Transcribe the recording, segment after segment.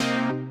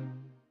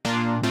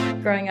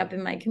growing up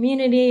in my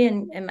community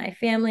and my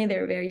family. They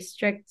were very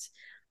strict,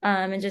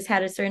 and just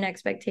had a certain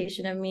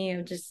expectation of me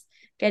of just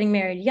getting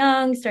married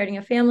young, starting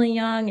a family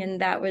young,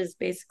 and that was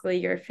basically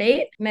your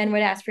fate. Men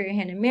would ask for your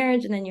hand in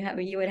marriage, and then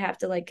you would have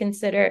to like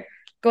consider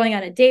going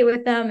on a date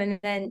with them, and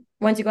then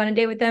once you go on a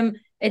date with them,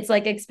 it's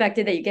like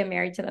expected that you get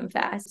married to them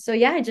fast. So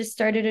yeah, I just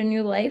started a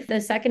new life.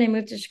 The second I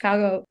moved to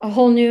Chicago, a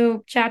whole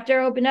new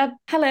chapter opened up.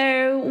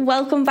 Hello,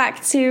 welcome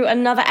back to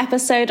another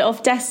episode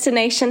of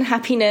Destination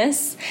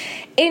Happiness.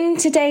 In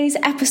today's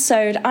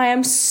episode, I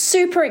am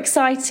super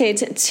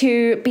excited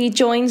to be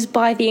joined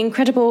by the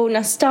incredible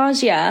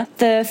Nastasia,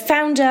 the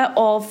founder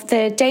of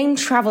the Dame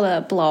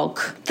Traveller blog,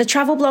 the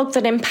travel blog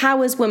that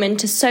empowers women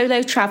to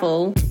solo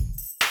travel.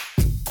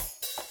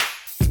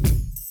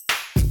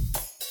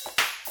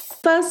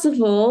 First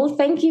of all,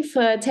 thank you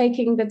for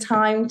taking the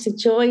time to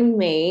join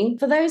me.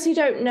 For those who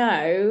don't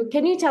know,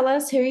 can you tell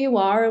us who you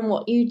are and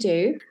what you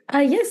do?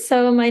 Yes,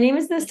 so my name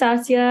is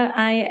Nastasia.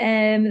 I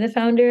am the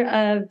founder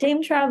of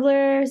Dame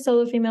Traveller,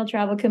 solo female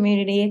travel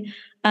community,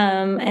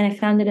 and I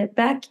founded it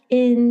back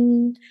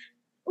in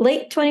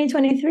late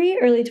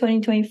 2023, early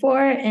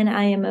 2024, and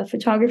I am a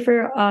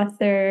photographer,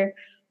 author.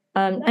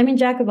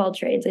 Jack of all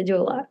trades. I do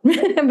a lot,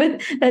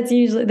 but that's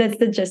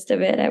the gist of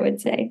it, I would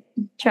say.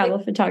 Travel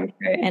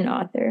photographer and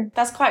author.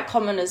 That's quite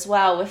common as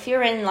well. If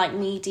you're in like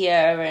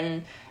media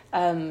and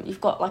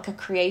you've got like a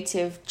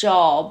creative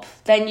job,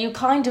 then you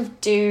kind of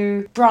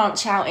do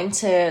branch out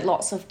into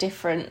lots of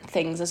different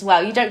things as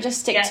well. You don't just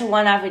stick to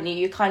one avenue.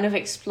 You kind of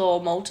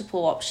explore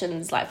multiple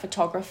options like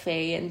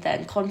photography and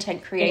then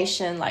content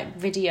creation, like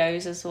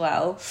videos as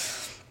well.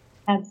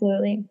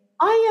 Absolutely.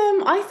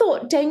 I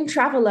thought Dame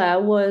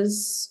Traveller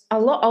was a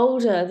lot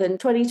older than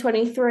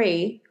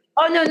 2023.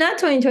 Oh no, not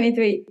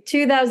 2023,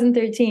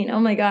 2013. Oh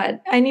my God,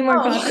 I need more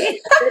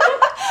coffee.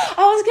 I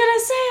was gonna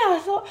say,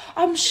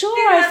 I'm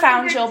sure I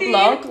found your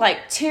blog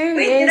like 2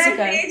 years ago.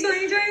 Did I say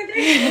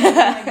 2023? Oh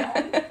my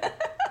God.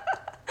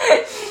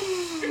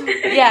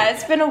 Yeah,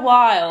 it's been a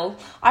while.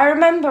 I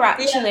remember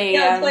actually.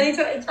 Yeah,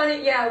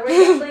 2020. Yeah,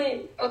 we're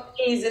definitely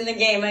OGs in the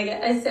game. I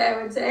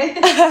would say.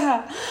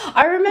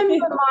 I remember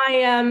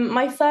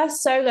my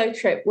first solo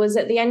trip was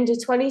at the end of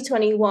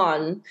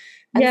 2021,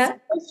 and solo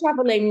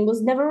traveling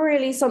was never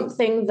really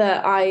something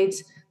that I'd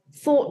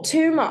thought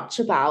too much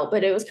about,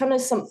 but it was kind of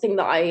something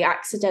that I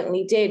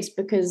accidentally did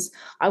because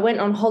I went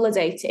on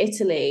holiday to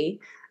Italy,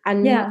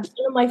 and none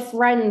of my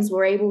friends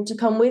were able to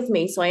come with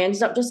me, so I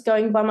ended up just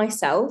going by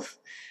myself.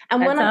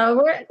 And That's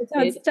how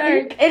it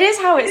starts. It is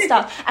how it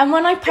starts. And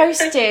when I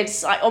posted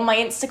like on my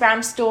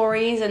Instagram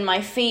stories and my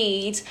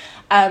feed,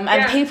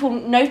 and people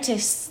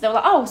noticed, they were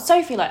like, "Oh,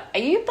 Sophie, like, are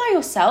you by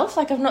yourself?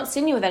 Like, I've not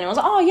seen you with anyone." I was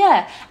like, "Oh,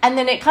 yeah." And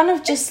then it kind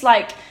of just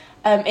like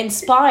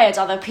inspired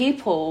other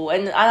people,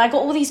 and I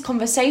got all these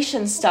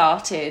conversations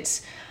started.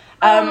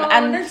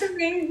 And that's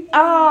amazing.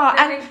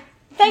 And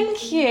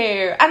thank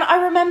you. And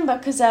I remember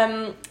because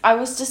I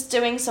was just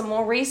doing some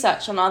more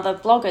research on other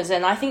bloggers,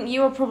 and I think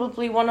you were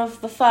probably one of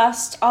the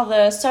first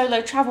other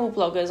solo travel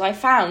bloggers I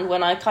found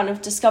when I kind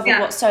of discovered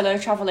what solo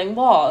traveling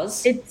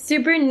was. It's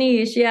super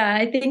niche. Yeah,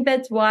 I think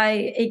that's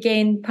why it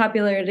gained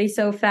popularity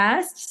so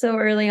fast, so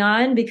early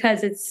on,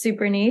 because it's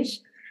super niche.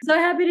 So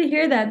happy to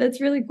hear that. That's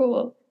really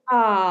cool.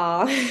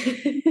 Why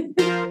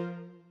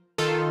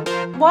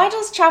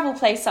does travel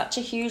play such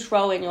a huge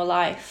role in your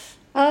life?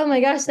 Oh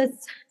my gosh,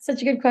 that's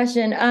such a good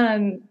question.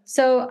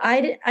 So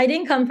I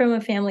didn't come from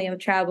a family of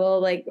travel.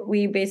 Like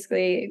we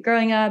basically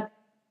growing up,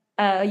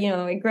 I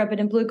grew up in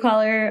a blue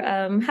collar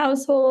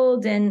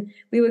household, and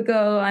we would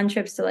go on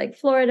trips to like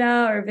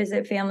Florida or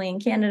visit family in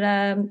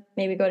Canada,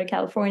 maybe go to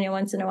California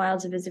once in a while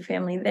to visit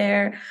family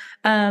there.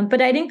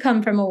 But I didn't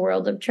come from a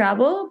world of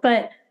travel,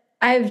 but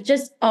I've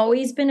just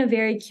always been a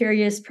very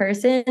curious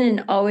person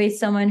and always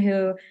someone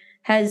who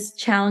has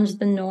challenged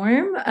the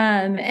norm.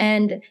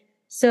 And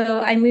so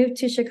I moved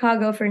to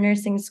Chicago for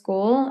nursing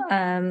school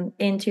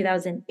in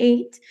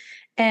 2008.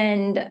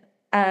 And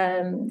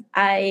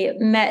I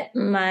met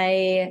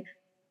my,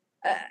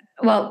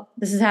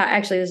 this is how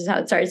it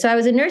started. So I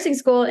was in nursing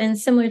school, and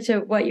similar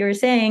to what you were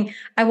saying,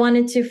 I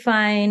wanted to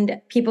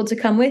find people to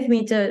come with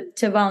me to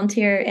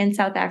volunteer in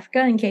South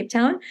Africa, in Cape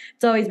Town.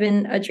 It's always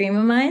been a dream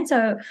of mine.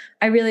 So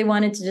I really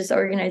wanted to just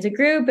organize a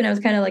group, and I was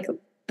kind of like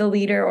the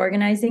leader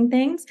organizing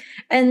things.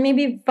 And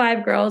maybe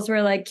 5 girls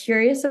were like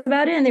curious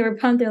about it, and they were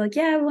pumped. They're like,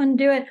 yeah, I want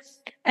to do it.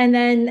 And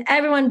then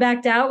everyone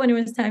backed out when it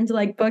was time to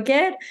like book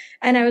it.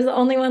 And I was the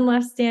only one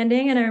left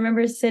standing. And I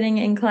remember sitting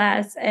in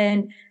class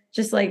and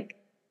just like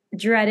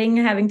dreading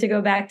having to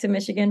go back to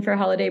Michigan for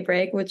holiday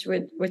break, which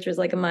was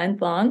like a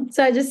month long.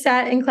 So I just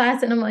sat in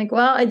class and I'm like,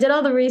 well, I did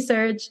all the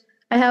research.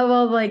 I have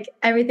all like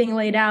everything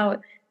laid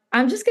out.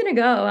 I'm just going to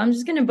go. I'm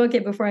just going to book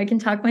it before I can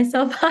talk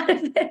myself out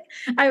of it.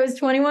 I was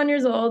 21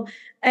 years old.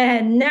 I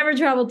had never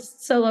traveled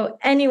solo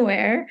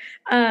anywhere.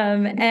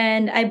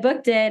 And I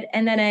booked it.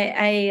 And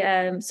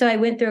then so I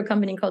went through a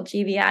company called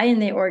GVI,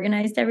 and they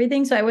organized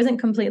everything. So I wasn't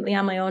completely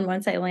on my own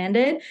once I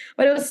landed,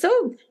 but it was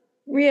still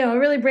a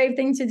really brave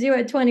thing to do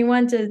at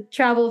 21, to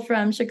travel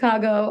from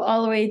Chicago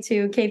all the way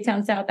to Cape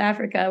Town, South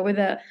Africa with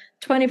a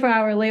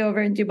 24-hour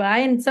layover in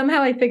Dubai. And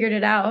somehow I figured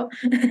it out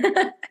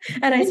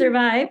and I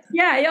survived.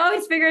 Yeah, you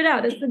always figure it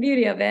out. That's the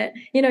beauty of it.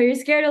 You know, you're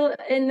scared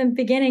in the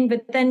beginning,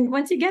 but then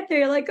once you get there,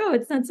 you're like, oh,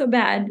 it's not so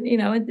bad. You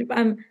know,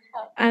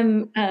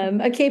 I'm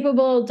a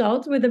capable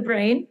adult with a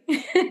brain.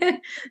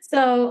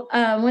 So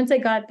once I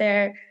got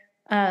there,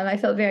 I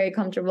felt very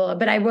comfortable,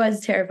 but I was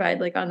terrified.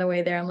 Like on the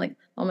way there, I'm like,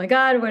 oh my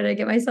God, what did I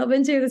get myself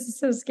into? This is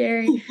so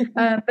scary.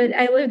 But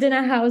I lived in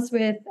a house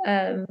with,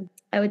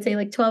 I would say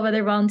like 12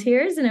 other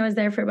volunteers, and I was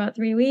there for about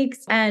 3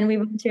 weeks, and we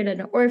volunteered at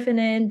an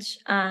orphanage.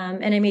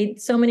 And I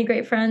made so many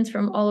great friends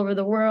from all over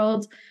the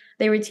world.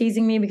 They were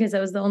teasing me because I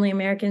was the only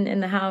American in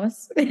the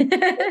house.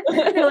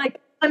 They're like,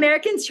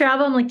 Americans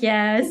travel? I'm like,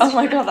 yes. Oh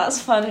my God,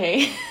 that's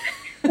funny.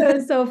 It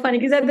was so funny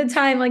because at the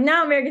time, like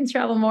now Americans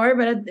travel more,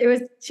 but it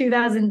was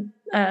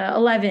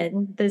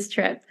 2011, this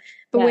trip,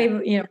 but way,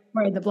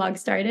 before the blog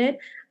started.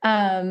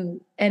 And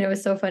it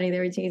was so funny. They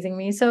were teasing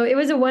me. So it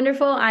was a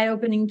wonderful,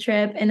 eye-opening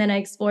trip. And then I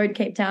explored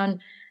Cape Town,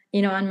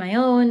 on my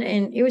own.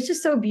 And it was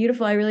just so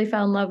beautiful. I really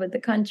fell in love with the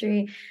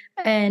country.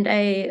 And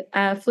I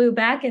flew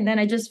back, and then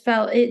I just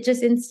felt it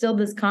just instilled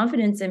this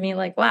confidence in me,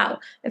 like, wow,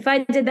 if I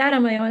did that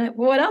on my own,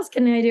 what else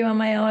can I do on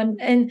my own?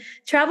 And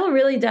travel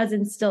really does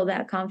instill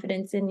that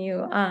confidence in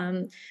you.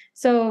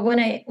 So when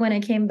I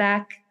came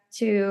back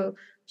to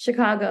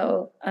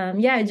Chicago,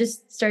 I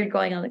just started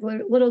going on like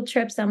little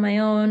trips on my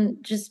own,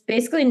 just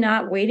basically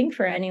not waiting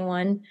for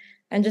anyone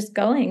and just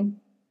going.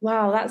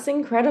 Wow, that's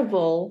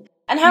incredible.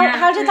 And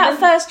how did that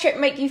first trip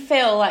make you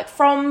feel? Like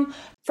from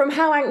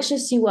how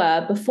anxious you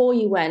were before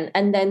you went,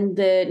 and then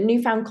the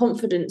newfound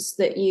confidence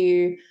that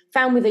you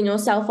found within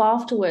yourself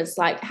afterwards,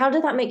 like how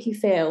did that make you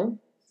feel?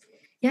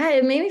 Yeah,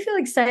 it made me feel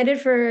excited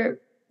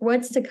for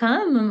what's to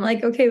come. I'm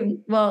like, okay,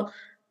 well,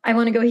 I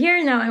want to go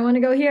here now. I want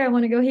to go here. I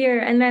want to go here.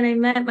 And then I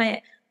met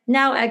my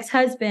now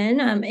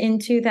ex-husband in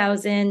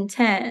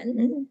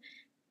 2010.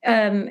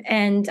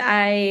 And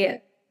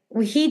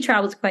he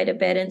travels quite a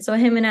bit. And so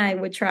him and I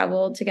would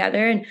travel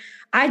together. And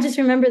I just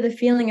remember the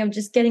feeling of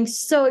just getting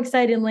so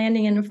excited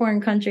landing in a foreign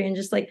country and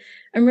just like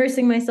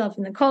immersing myself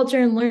in the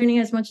culture and learning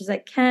as much as I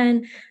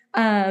can.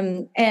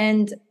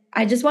 And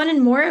I just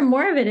wanted more and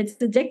more of it. It's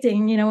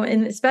addicting,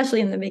 and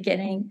especially in the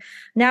beginning.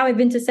 Now I've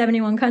been to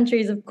 71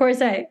 countries. Of course,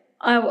 I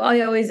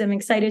always am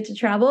excited to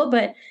travel,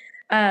 but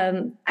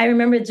I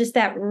remember just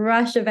that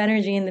rush of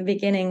energy in the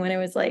beginning when it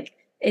was like,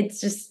 it's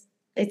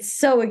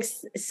so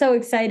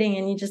exciting,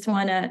 and you just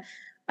want to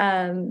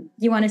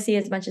see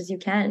as much as you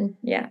can.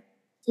 Yeah.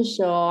 For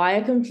sure.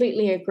 I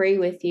completely agree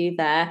with you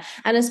there.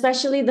 And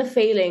especially the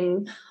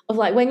feeling of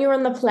like when you're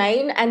on the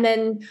plane and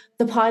then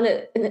the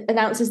pilot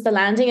announces the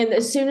landing, and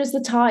as soon as the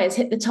tires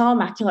hit the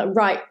tarmac, you're like,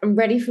 right, I'm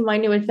ready for my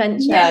new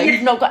adventure. Yeah,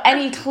 you've not got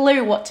any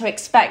clue what to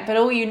expect, but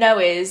all you know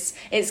is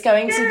it's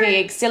going to be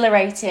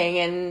exhilarating,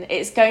 and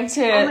it's going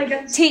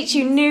to teach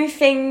you new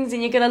things,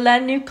 and you're going to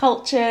learn new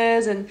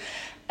cultures and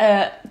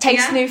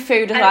taste new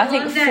food as well. I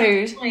think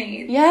food.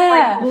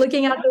 Yeah. Like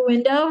looking out the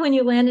window when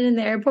you landed in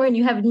the airport and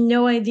you have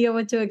no idea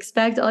what to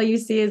expect. All you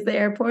see is the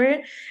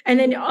airport. And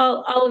then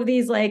all of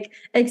these like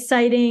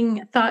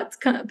exciting thoughts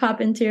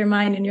pop into your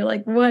mind, and you're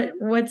like,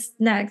 what's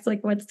next?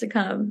 Like what's to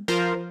come?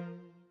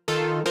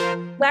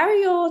 Where are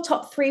your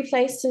top 3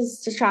 places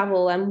to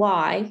travel and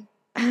why?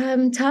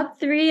 Top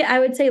 3, I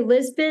would say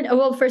Lisbon. Oh,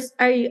 well, first,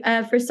 are you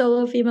for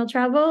solo female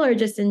travel or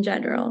just in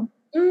general?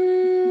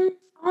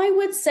 I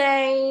would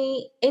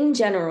say in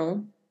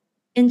general.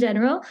 In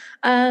general,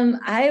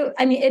 I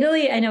mean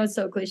Italy. I know it's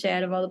so cliche.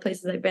 Out of all the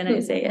places I've been, I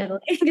say Italy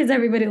because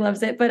everybody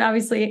loves it. But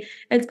obviously,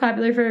 it's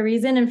popular for a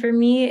reason. And for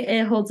me,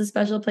 it holds a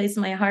special place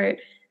in my heart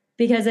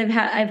because I've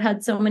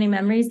had so many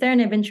memories there, and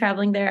I've been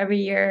traveling there every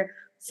year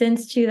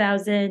since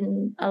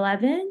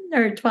 2011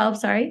 or 12.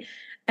 Sorry,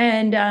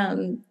 and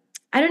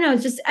I don't know.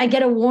 It's just I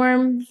get a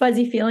warm,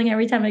 fuzzy feeling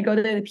every time I go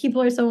there. The people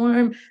are so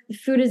warm. The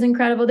food is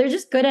incredible. They're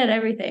just good at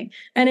everything,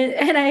 and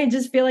I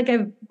just feel like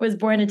I was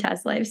born to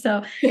test life.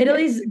 So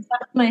Italy's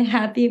my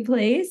happy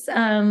place,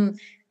 and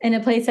a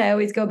place I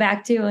always go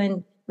back to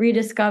and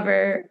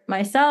rediscover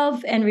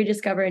myself and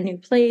rediscover a new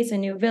place, a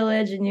new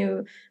village, a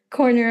new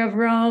corner of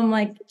Rome,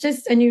 like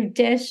just a new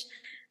dish.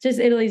 Just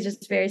Italy's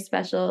just very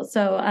special.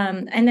 So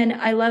and then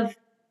I love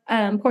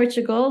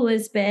Portugal,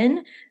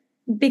 Lisbon,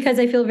 because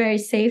I feel very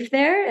safe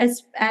there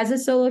as a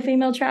solo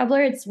female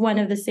traveler. It's one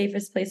of the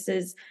safest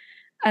places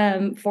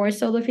for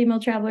solo female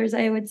travelers,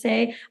 I would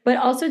say, but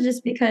also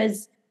just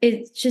because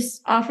it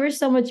just offers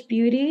so much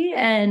beauty,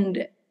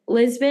 and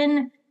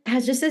Lisbon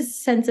has just a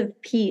sense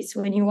of peace.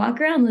 When you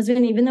walk around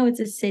Lisbon, even though it's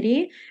a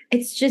city,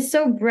 it's just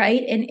so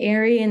bright and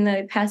airy, and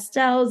the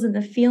pastels and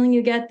the feeling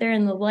you get there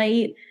and the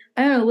light.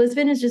 I don't know.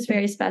 Lisbon is just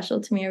very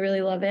special to me. I really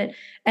love it.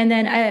 And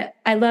then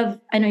I love,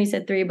 I know you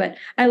said 3, but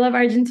I love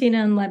Argentina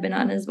and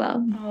Lebanon as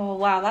well. Oh,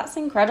 wow. That's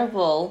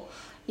incredible.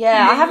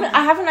 Yeah,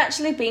 I haven't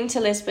actually been to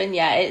Lisbon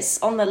yet.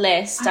 It's on the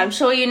list. I'm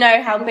sure you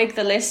know how big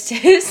the list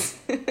is.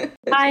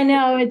 I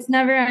know, it's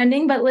never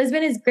ending, but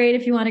Lisbon is great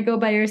if you want to go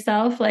by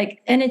yourself.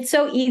 Like, and it's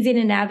so easy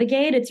to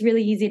navigate. It's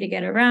really easy to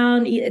get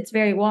around. It's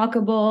very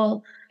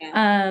walkable.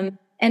 Yeah.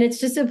 And it's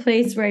just a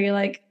place where you're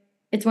like,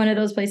 it's one of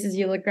those places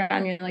you look around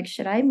and you're like,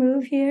 should I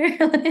move here?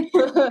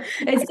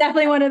 It's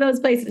definitely one of those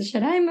places.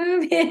 Should I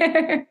move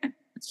here?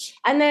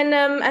 And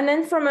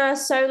then from a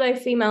solo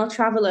female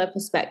traveler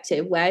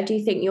perspective, where do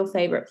you think your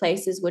favorite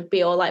places would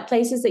be, or like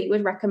places that you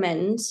would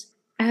recommend?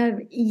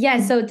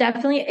 Yeah, so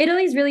definitely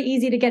Italy's really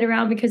easy to get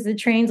around because the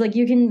trains, like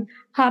you can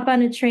hop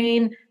on a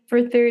train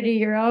for 30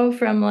 euro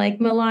from like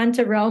Milan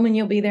to Rome and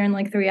you'll be there in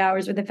like 3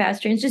 hours with a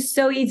fast train. It's just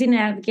so easy to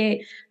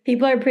navigate.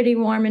 People are pretty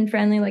warm and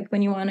friendly, like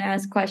when you want to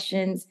ask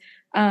questions.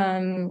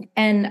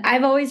 And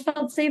I've always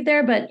felt safe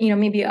there, but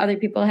maybe other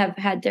people have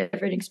had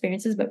different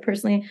experiences. But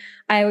personally,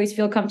 I always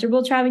feel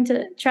comfortable traveling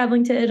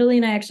to Italy,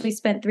 and I actually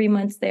spent 3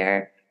 months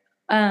there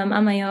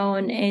on my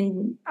own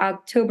in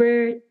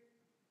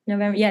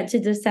November to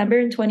December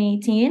in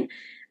 2018.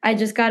 I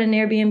just got an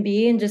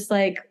Airbnb and just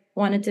like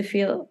wanted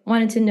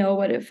to know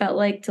what it felt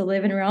like to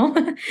live in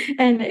Rome,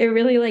 and it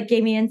really like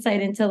gave me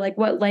insight into like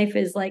what life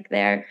is like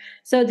there.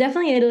 So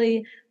definitely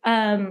Italy.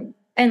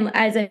 And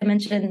as I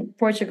mentioned,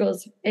 Portugal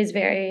is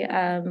very,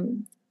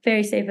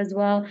 very safe as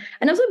well.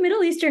 And also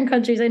Middle Eastern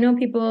countries. I know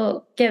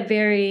people get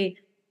very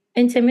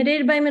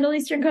intimidated by Middle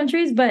Eastern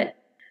countries, but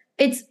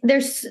they're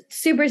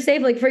super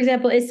safe. Like, for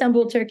example,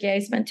 Istanbul, Turkey. I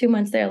spent 2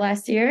 months there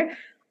last year.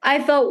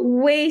 I felt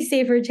way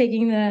safer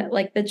taking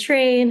the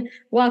train,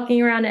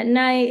 walking around at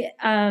night,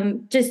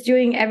 just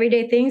doing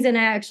everyday things than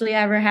I actually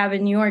ever have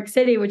in New York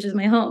City, which is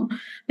my home,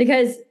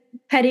 because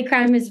petty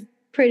crime is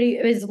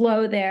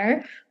low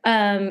there.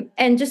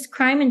 And just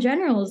crime in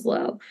general is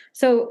low.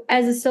 So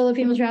as a solo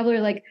female traveler,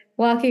 like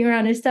walking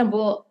around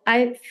Istanbul,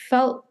 I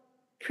felt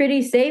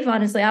pretty safe,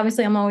 honestly.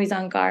 Obviously, I'm always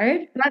on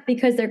guard, not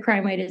because their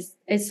crime rate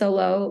is so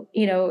low.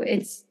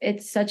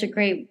 It's such a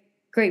great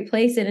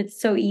place, and it's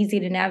so easy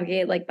to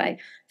navigate, like by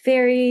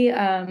ferry.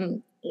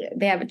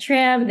 They have a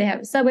tram, they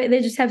have a subway.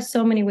 They just have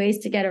so many ways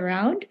to get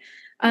around.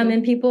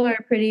 And people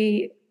are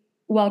pretty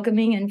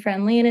welcoming and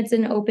friendly, and it's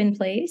an open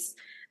place.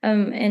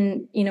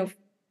 And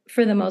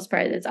for the most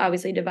part, it's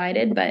obviously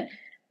divided, but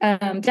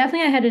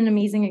definitely I had an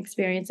amazing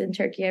experience in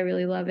Turkey. I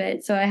really love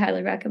it. So I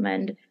highly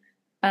recommend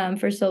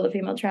for solo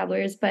female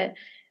travelers. But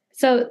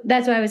so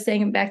that's why I was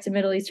saying back to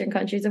Middle Eastern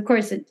countries. Of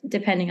course,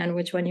 depending on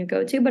which one you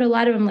go to, but a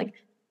lot of them, like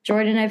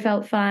Jordan, I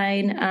felt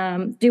fine.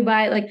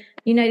 Dubai, like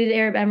United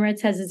Arab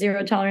Emirates has a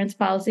zero tolerance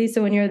policy.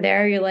 So when you're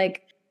there, you're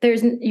like,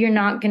 you're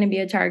not going to be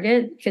a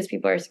target because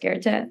people are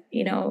scared to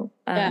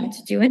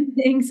do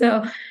anything.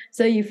 So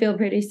you feel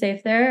pretty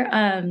safe there.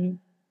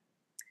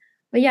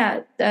 But yeah,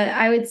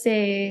 I would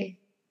say,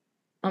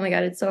 oh my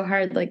God, it's so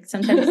hard. Like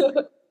sometimes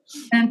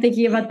I'm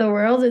thinking about the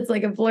world, it's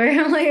like a blur.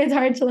 I'm like, it's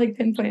hard to like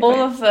pinpoint. All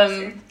of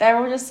them, they're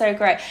all just so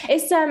great.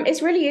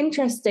 It's really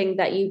interesting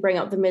that you bring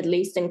up the Middle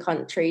Eastern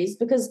countries,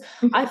 because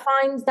I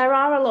find there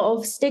are a lot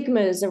of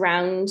stigmas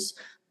around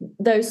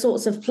those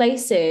sorts of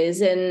places.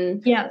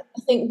 And I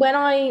think when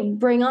I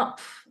bring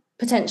up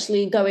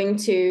potentially going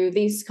to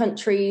these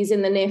countries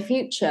in the near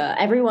future,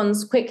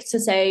 everyone's quick to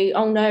say,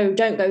 oh no,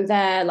 don't go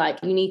there,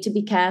 like you need to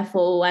be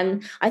careful.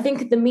 And I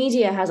think the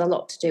media has a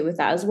lot to do with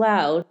that as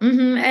well.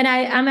 And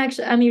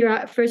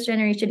I'm first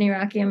generation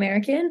Iraqi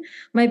American.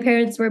 My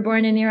parents were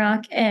born in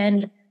Iraq,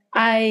 and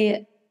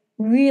I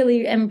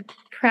really am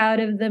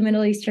proud of the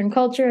Middle Eastern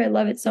culture. I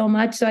love it so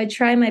much. So I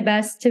try my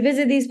best to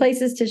visit these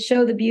places, to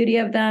show the beauty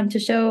of them, to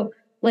show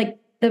like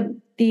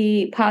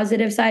the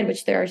positive side,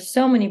 which there are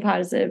so many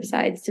positive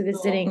sides to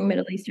visiting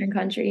Middle Eastern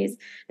countries.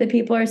 The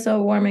people are so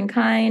warm and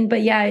kind.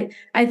 But yeah,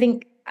 I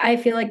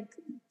feel like,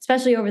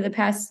 especially over the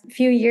past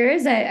few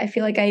years, I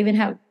feel like I even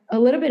have a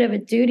little bit of a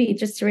duty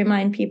just to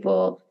remind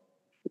people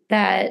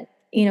that,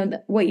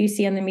 what you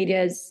see on the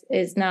media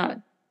is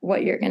not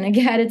what you're going to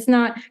get. It's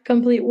not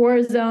complete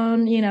war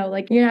zone,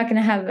 like you're not going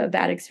to have a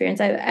bad experience.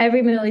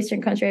 Every Middle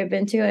Eastern country I've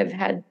been to, I've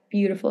had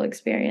beautiful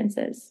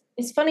experiences.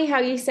 It's funny how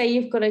you say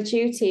you've got a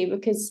duty,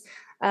 because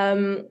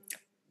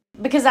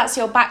that's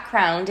your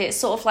background. It's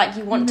sort of like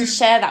you want to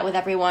share that with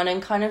everyone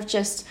and kind of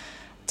just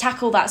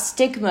tackle that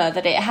stigma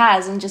that it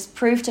has and just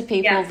prove to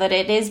people that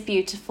it is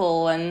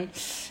beautiful and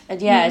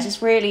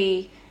just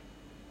really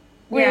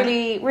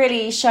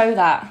show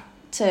that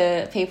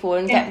to people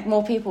and get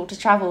more people to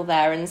travel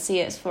there and see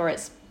it for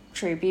its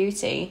true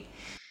beauty.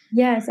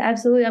 Yes,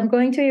 absolutely. I'm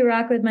going to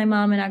Iraq with my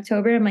mom in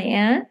October and my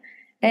aunt,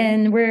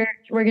 and we're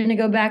going to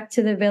go back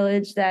to the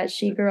village that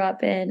she grew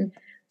up in.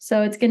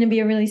 So it's going to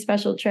be a really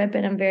special trip,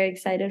 and I'm very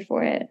excited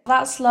for it.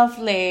 That's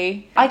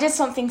lovely. I did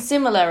something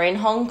similar in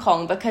Hong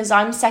Kong because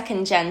I'm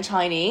second-gen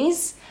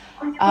Chinese.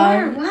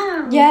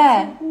 Wow.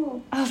 Yeah. So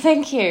cool. Oh,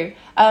 thank you.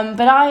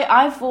 But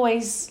I've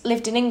always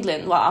lived in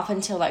England, well, up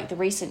until like the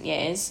recent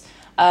years.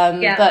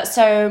 But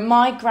so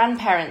my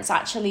grandparents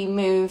actually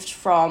moved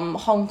from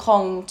Hong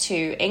Kong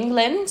to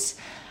England.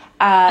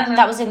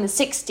 That was in the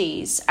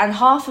 60s, and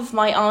half of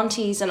my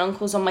aunties and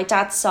uncles on my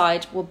dad's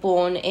side were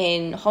born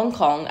in Hong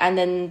Kong, and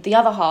then the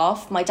other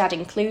half, my dad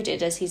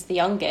included as he's the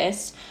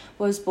youngest,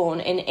 was born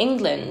in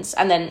England,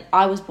 and then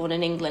I was born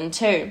in England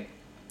too.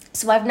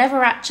 So I've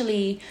never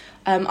actually,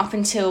 up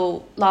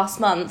until last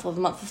month or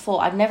the month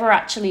before, I've never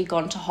actually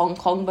gone to Hong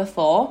Kong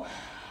before.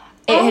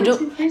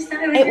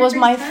 It was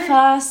my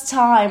first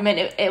time, and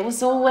it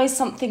was always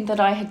something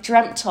that I had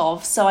dreamt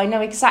of, so I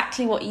know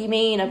exactly what you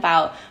mean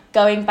about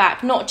going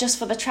back, not just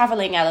for the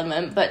travelling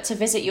element, but to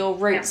visit your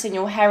roots and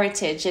your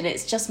heritage, and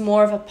it's just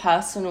more of a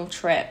personal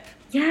trip.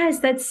 Yes,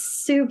 that's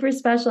super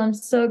special. I'm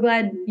so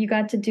glad you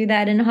got to do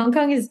that. And Hong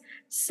Kong is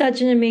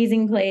such an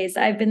amazing place.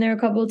 I've been there a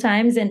couple of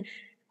times, and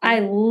I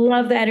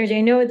love the energy.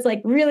 I know it's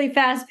like really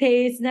fast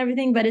paced and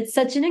everything, but it's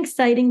such an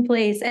exciting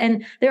place.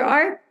 And there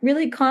are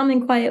really calm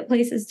and quiet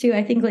places too.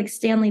 I think like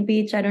Stanley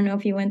Beach. I don't know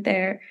if you went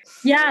there.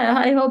 Yeah,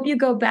 I hope you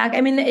go back.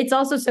 I mean, it's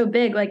also so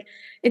big. Like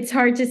it's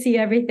hard to see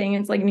everything.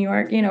 It's like New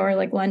York, or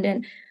like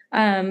London.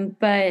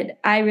 But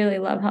I really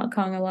love Hong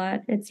Kong a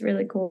lot. It's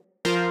really cool.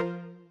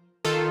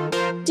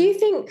 Do you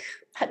think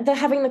that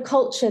having the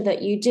culture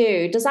that you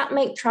do, does that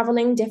make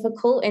traveling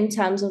difficult in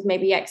terms of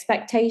maybe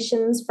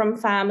expectations from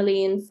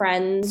family and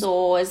friends,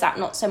 or is that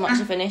not so much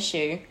of an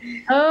issue?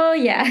 Oh,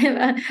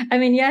 yeah. I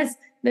mean, yes,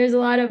 there's a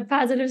lot of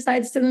positive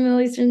sides to the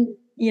Middle Eastern,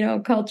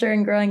 culture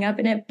and growing up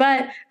in it,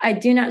 but I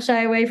do not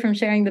shy away from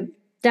sharing the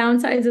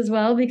downsides as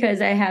well,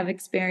 because I have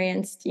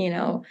experienced,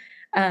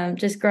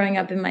 just growing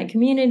up in my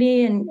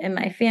community and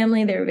my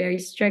family. They're very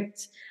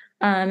strict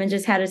and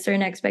just had a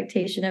certain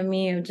expectation of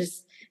me of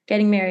just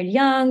getting married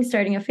young,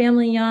 starting a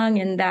family young,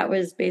 and that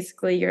was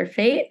basically your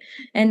fate.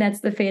 And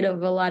that's the fate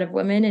of a lot of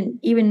women. And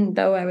even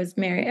though I was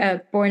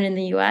born in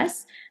the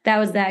US, that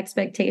was the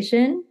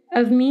expectation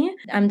of me.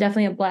 I'm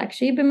definitely a black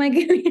sheep in my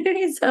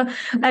community. So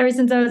ever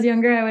since I was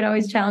younger, I would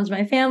always challenge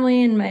my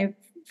family and my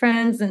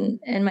friends and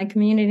my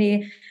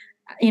community,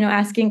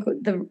 asking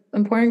the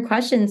important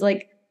questions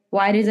like,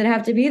 why does it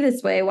have to be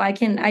this way? Why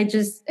can't I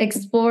just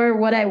explore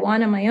what I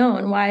want on my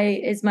own? Why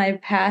is my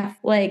path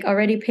like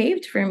already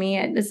paved for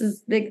me?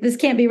 This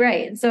can't be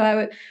right.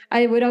 So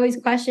I would always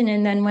question.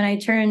 And then when I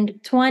turned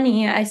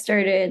 20, I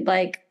started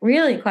like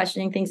really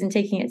questioning things and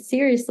taking it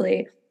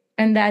seriously.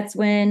 And that's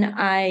when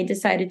I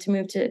decided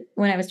to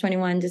when I was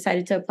 21,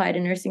 decided to apply to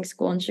nursing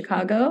school in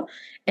Chicago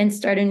and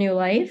start a new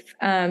life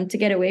to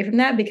get away from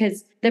that,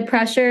 because the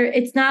pressure,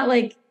 it's not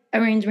like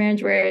arranged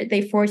marriage where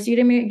they force you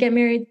to get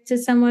married to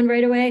someone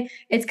right away.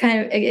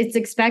 It's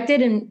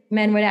expected, and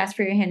men would ask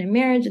for your hand in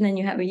marriage, and then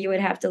you would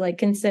have to like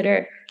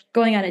consider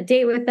going on a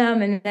date with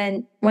them, and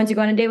then once you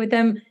go on a date with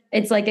them,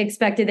 it's like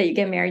expected that you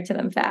get married to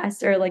them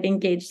fast or like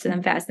engaged to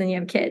them fast, and then you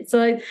have kids. So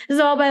like this is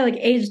all by like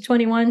age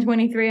 21,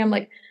 23. I'm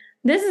like,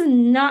 this is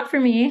not for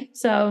me.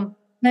 So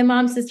my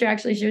mom's sister,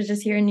 actually, she was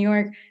just here in New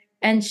York,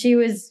 and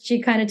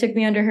she kind of took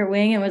me under her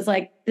wing and was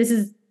like, this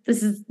is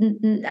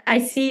I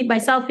see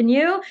myself in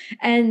you,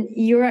 and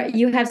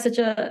you have such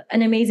an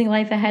amazing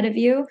life ahead of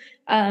you,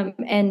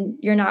 and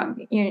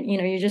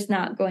you're just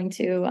not going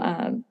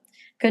to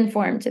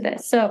conform to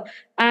this. So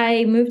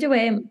I moved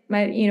away.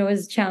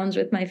 Was challenged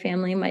with my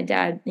family. My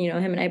dad,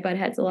 him and I butt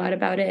heads a lot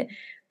about it,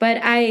 but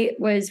I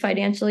was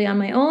financially on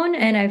my own,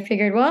 and I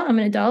figured, well, I'm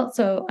an adult,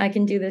 so I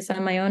can do this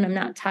on my own. I'm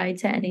not tied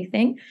to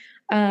anything.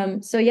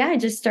 So yeah, I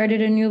just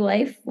started a new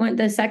life.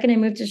 The second I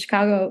moved to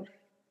Chicago,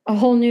 a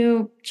whole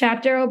new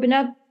chapter opened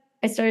up.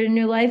 I started a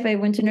new life. I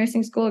went to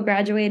nursing school,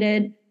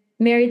 graduated,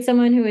 married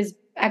someone who was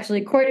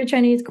actually quarter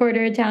Chinese,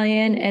 quarter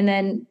Italian, and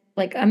then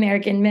like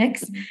American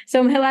mix.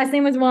 So my last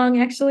name was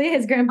Wong, actually.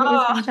 His grandpa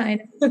was from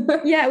China.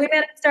 Yeah, we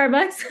met at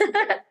Starbucks.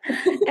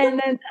 And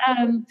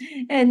then,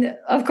 and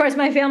of course,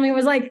 my family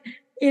was like,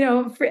 we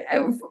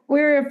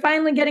were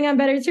finally getting on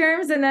better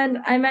terms. And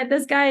then I met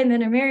this guy, and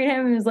then I married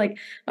him, and it was like,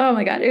 oh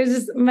my God. It was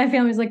just, my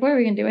family was like, what are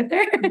we going to do with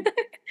her?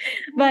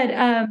 But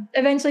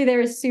eventually they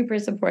were super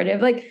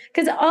supportive, like,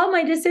 because all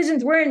my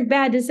decisions weren't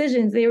bad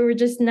decisions. They were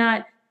just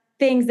not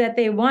things that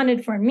they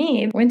wanted for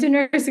me. Went to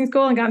nursing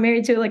school and got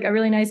married to like a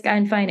really nice guy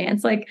in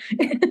finance, like,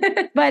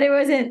 but it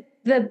wasn't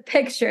the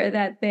picture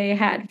that they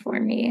had for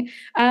me.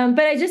 But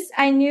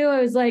I knew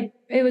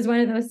it was one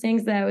of those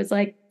things that I was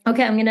like,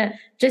 okay, I'm going to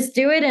just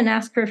do it and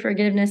ask for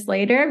forgiveness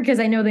later, because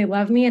I know they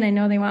love me and I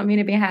know they want me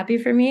to be happy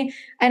for me.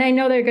 And I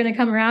know they're going to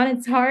come around.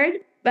 It's hard,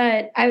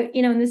 but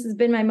and this has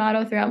been my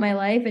motto throughout my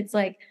life. It's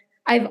like,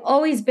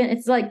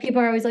 it's like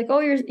people are always like, oh,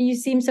 you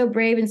seem so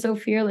brave and so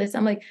fearless.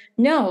 I'm like,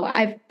 no,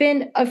 I've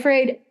been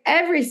afraid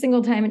every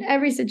single time in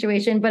every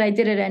situation, but I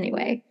did it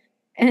anyway.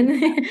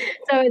 And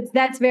so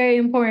that's very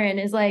important,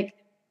 is like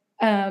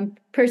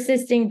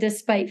persisting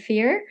despite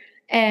fear,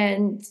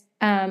 and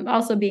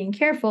also being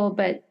careful,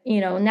 but,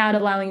 not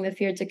allowing the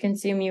fear to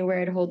consume you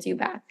where it holds you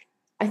back.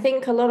 I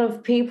think a lot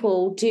of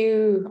people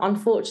do,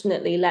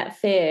 unfortunately, let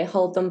fear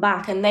hold them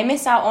back, and they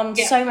miss out on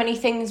so many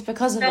things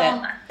because of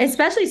it.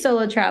 Especially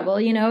solo travel.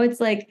 It's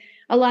like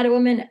a lot of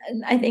women,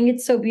 I think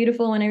it's so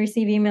beautiful when I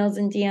receive emails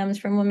and DMs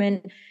from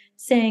women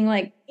saying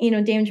like,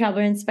 Dame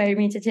Traveler inspired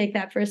me to take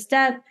that first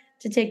step,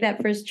 to take that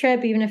first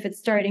trip, even if it's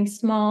starting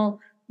small,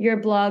 your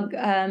blog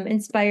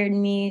inspired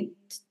me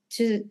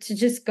to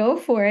just go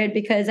for it,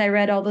 because I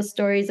read all the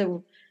stories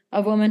of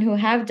women who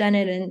have done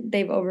it and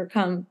they've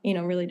overcome,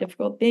 really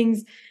difficult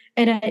things.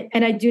 And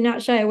I do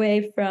not shy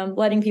away from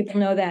letting people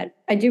know that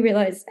I do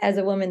realize as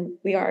a woman,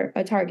 we are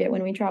a target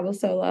when we travel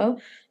solo.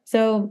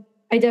 So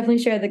I definitely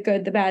share the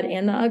good, the bad,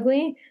 and the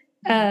ugly.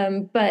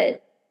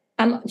 But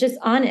I'm just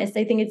honest.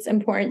 I think it's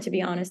important to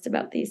be honest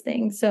about these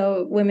things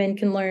so women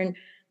can learn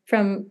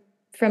from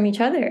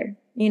each other.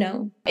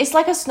 It's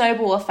like a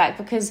snowball effect,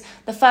 because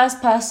the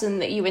first person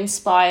that you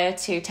inspire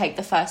to take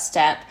the first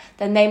step,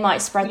 then they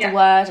might spread the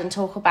word and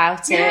talk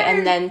about it,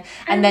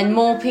 and then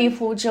more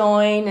people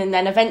join, and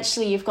then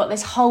eventually you've got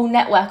this whole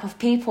network of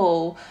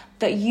people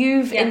that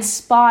you've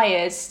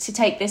inspired to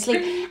take this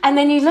leap. And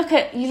then you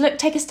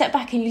take a step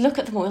back and you look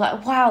at them all,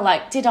 like, wow,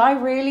 like, did I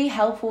really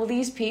help all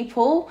these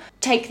people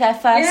take their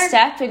first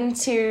step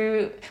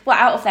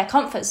out of their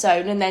comfort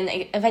zone, and then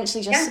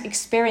eventually just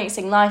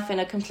experiencing life in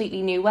a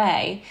completely new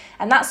way?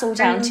 And that's all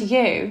down to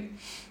you.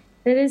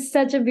 It is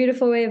such a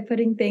beautiful way of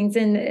putting things.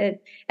 And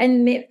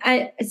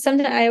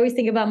sometimes I always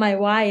think about my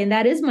why, and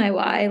that is my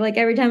why. Like,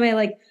 every time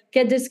I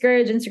get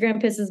discouraged,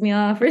 Instagram pisses me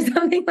off or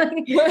something,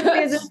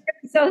 because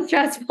it's so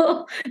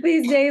stressful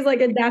these days,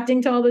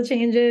 adapting to all the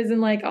changes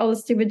and all the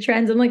stupid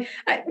trends. I'm like,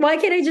 why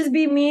can't I just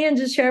be me and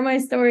just share my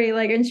story,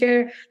 and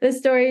share the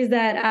stories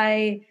that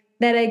I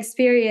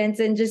experience,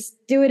 and just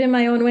do it in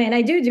my own way. And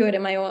I do it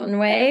in my own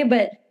way,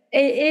 but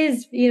it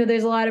is,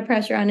 there's a lot of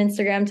pressure on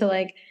Instagram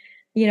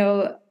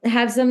to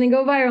have something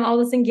go viral, all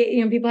this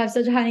people have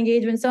such a high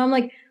engagement. So I'm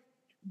like,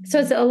 so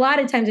it's a lot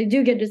of times I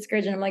do get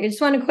discouraged, and I'm like, I just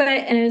want to quit,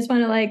 and I just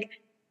want to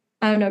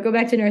I don't know, go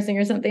back to nursing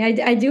or something.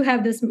 I do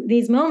have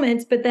these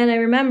moments, but then I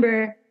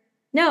remember,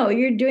 no,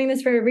 you're doing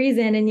this for a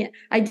reason. And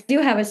I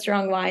do have a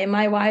strong why. And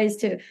my why is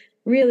to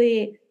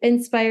really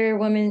inspire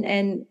women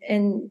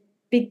and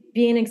be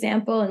an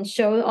example, and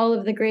show all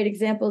of the great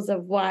examples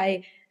of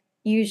why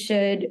you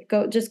should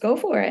go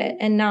for it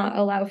and not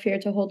allow fear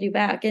to hold you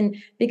back. And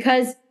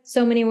because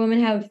so many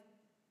women have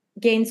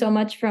gained so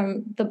much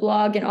from the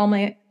blog and all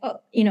my,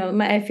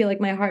 I feel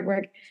like my hard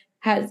work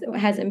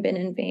hasn't been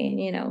in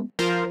vain.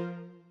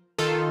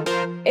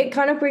 It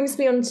kind of brings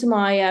me on to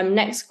my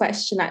next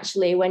question,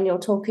 actually, when you're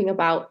talking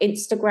about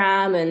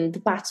Instagram and the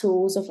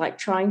battles of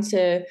trying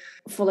to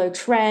follow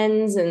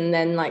trends, and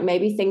then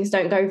maybe things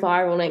don't go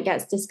viral and it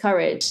gets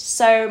discouraged.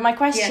 So my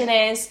question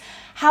is,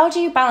 how do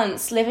you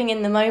balance living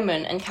in the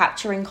moment and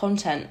capturing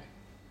content?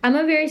 I'm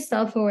a very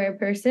self-aware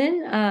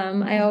person.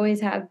 I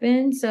always have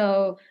been.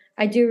 So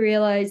I do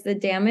realize the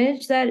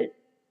damage that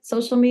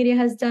social media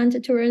has done to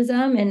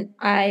tourism, and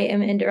I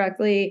am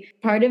indirectly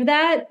part of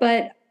that.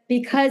 But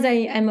because I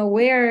am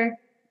aware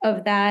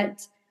of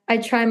that, I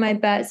try my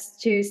best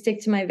to stick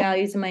to my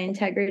values and my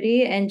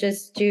integrity and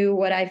just do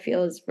what I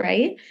feel is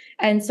right.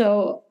 And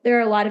so there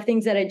are a lot of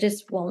things that I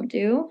just won't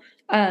do,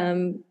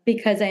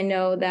 because I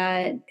know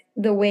that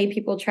the way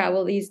people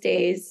travel these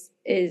days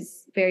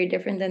is very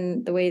different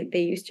than the way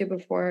they used to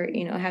before,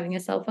 having a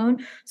cell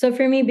phone. So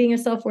for me, being a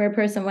self-aware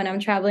person, when I'm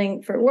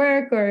traveling for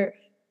work or,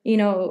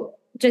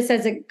 just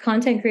as a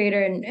content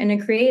creator and a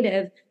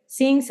creative,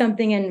 seeing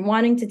something and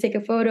wanting to take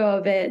a photo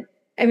of it.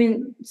 I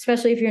mean,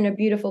 especially if you're in a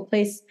beautiful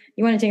place,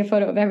 you want to take a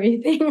photo of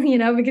everything,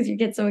 because you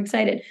get so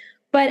excited.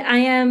 But I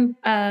am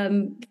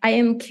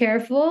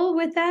careful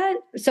with that.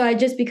 So I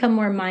just become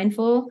more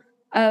mindful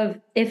of,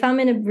 if I'm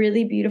in a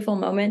really beautiful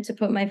moment, to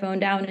put my phone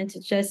down and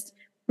to just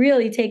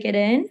really take it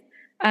in,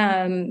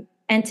 and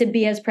to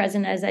be as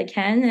present as I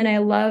can. And I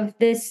love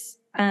this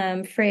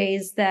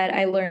phrase that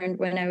I learned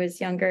when I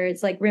was younger.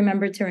 It's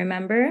remember to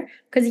remember.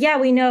 Because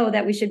we know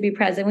that we should be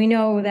present. We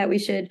know that we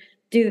should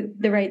do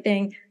the right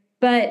thing,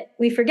 but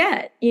we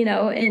forget,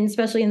 and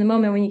especially in the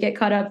moment when you get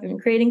caught up in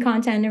creating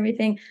content and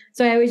everything.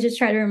 So I always just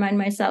try to remind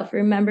myself,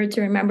 remember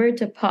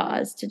to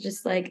pause, to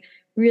just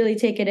really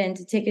take it in,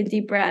 to take a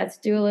deep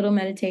breath, do a little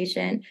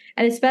meditation.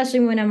 And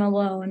especially when I'm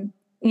alone,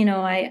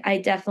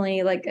 I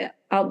definitely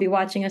I'll be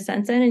watching a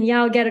sunset, and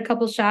I'll get a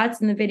couple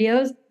shots in the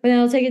videos, but then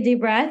I'll take a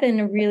deep breath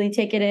and really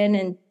take it in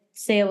and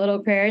say a little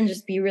prayer and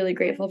just be really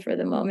grateful for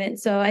the moment.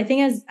 So I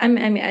think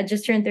I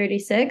just turned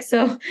 36.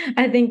 So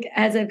I think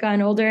as I've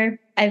gotten older,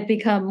 I've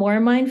become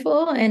more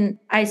mindful, and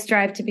I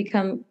strive to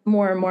become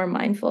more and more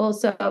mindful.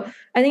 So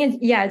I think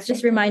it's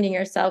just reminding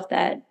yourself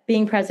that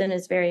being present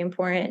is very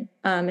important,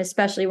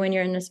 especially when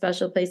you're in a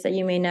special place that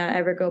you may not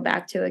ever go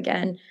back to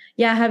again.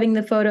 Having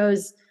the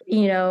photos,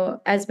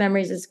 as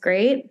memories is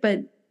great,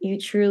 but you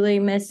truly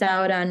miss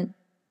out on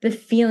the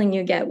feeling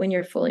you get when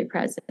you're fully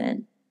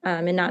present,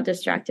 and not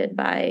distracted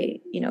by,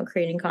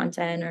 creating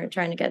content or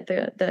trying to get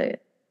the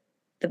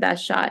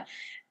best shot,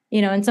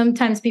 and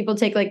sometimes people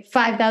take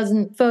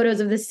 5,000 photos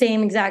of the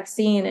same exact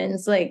scene, and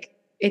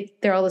it's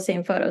they're all the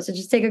same photos. So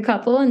just take a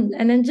couple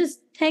and then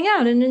just hang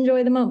out and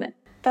enjoy the moment.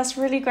 That's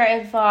really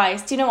great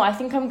advice. Do you know what? I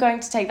think I'm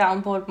going to take that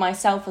on board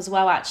myself as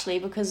well, actually,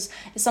 because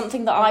it's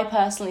something that I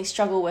personally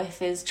struggle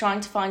with, is trying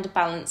to find a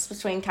balance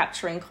between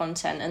capturing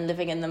content and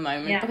living in the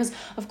moment. Yeah. Because,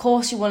 of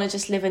course, you want to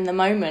just live in the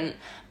moment,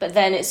 but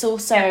then it's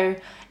also,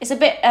 it's a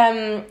bit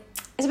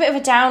it's a bit of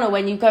a downer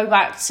when you go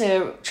back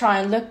to try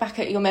and look back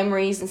at your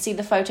memories and see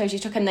the photos you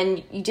took and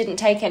then you didn't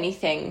take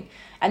anything.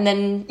 And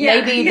then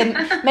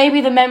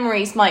maybe the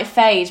memories might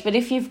fade. But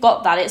if you've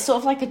got that, it's sort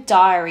of like a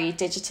diary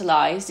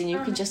digitalized and you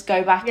can just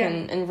go back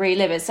and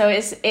relive it. So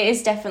it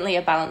is definitely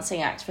a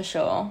balancing act for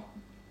sure.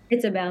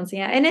 It's a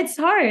balancing act. And it's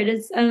hard.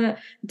 It's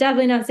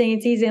definitely not saying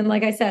it's easy. And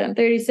like I said, I'm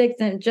 36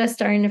 and just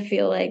starting to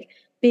feel like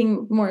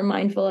being more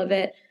mindful of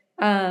it.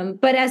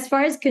 But as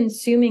far as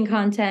consuming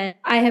content,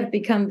 I have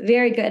become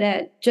very good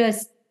at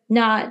just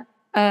not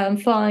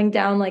falling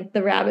down like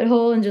the rabbit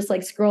hole and just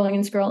like scrolling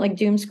and scrolling, like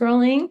doom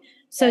scrolling.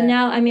 So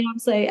now, I mean,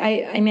 obviously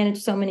I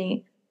manage so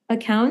many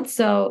accounts,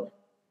 so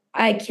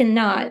I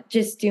cannot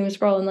just doom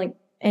scroll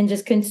and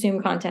just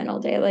consume content all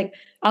day. Like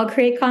I'll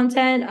create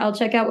content, I'll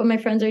check out what my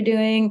friends are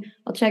doing,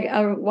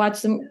 I'll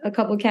watch a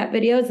couple cat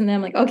videos, and then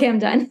I'm like, okay, I'm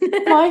done.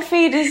 My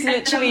feed is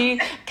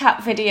literally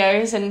cat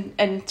videos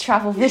and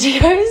travel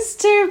videos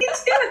too.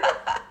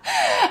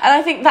 And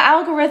I think the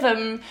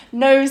algorithm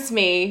knows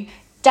me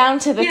down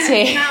to the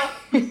T.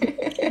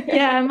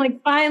 Yeah, I'm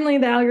like, finally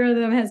the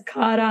algorithm has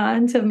caught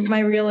on to my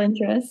real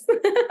interests.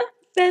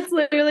 That's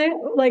literally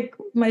like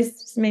my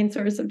main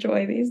source of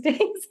joy these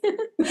days.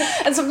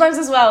 And sometimes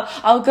as well,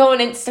 I'll go on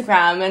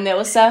Instagram and it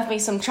will serve me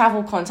some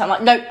travel content. I'm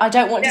like, no, I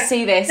don't want to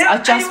see this. No, I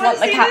just want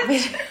the cat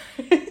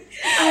video.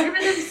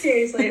 Algorithm,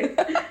 seriously.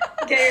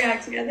 Get your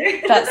act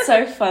together. That's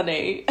so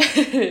funny.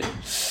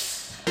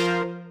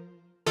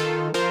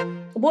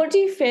 What do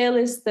you feel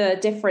is the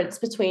difference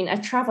between a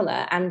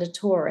traveller and a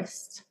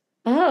tourist?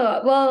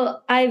 Oh,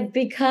 well, I've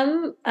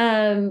become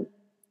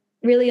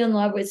really in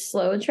love with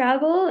slow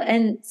travel,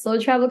 and slow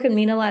travel can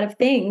mean a lot of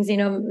things, you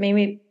know,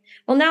 maybe,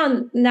 well,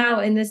 now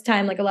in this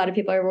time, like a lot of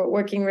people are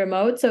working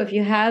remote. So if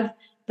you have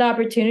the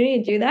opportunity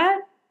to do that,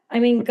 I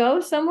mean,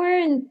 go somewhere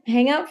and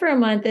hang out for a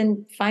month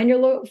and find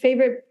your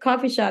favorite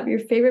coffee shop, your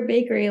favorite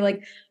bakery.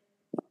 Like,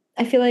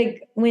 I feel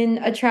like when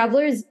a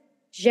traveler is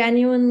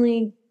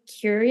genuinely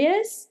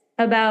curious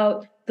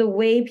about the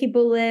way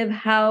people live,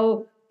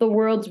 how the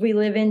worlds we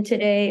live in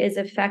today is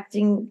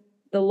affecting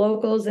the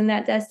locals in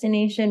that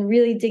destination,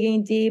 really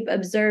digging deep,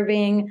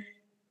 observing,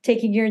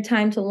 taking your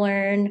time to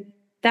learn.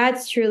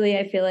 That's truly,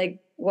 I feel like,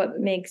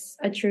 what makes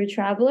a true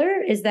traveler,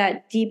 is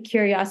that deep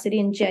curiosity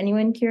and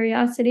genuine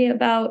curiosity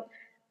about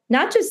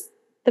not just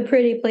the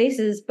pretty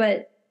places,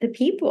 but the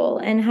people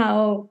and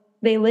how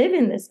they live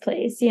in this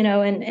place, you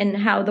know, and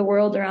how the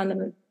world around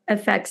them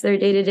affects their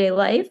day-to-day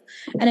life.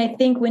 And I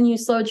think when you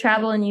slow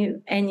travel and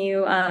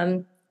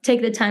you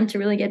take the time to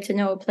really get to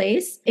know a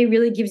place, it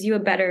really gives you a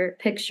better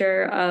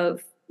picture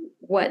of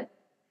what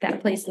that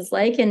place is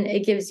like. And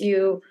it gives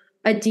you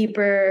a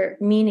deeper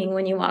meaning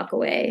when you walk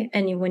away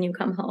and when you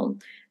come home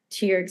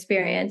to your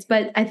experience.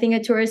 But I think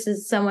a tourist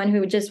is someone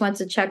who just wants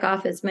to check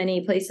off as many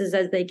places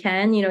as they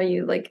can. You know,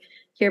 you like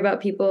hear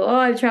about people, oh,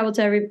 I've traveled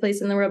to every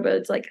place in the world, but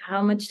it's like,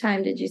 how much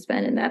time did you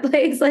spend in that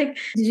place? Like,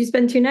 did you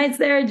spend 2 nights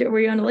there? Were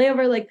you on a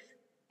layover? Like,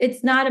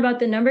 it's not about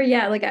the number.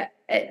 Yeah, like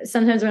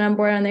sometimes when I'm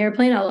bored on the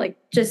airplane,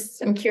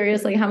 I'm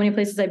curious, like how many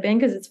places I've been,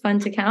 because it's fun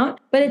to count.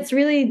 But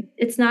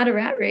it's not a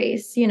rat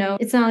race, you know.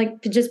 It's not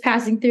like just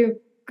passing through,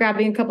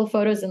 grabbing a couple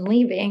photos and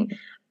leaving.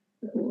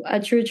 A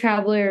true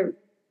traveler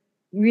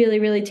really,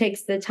 really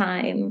takes the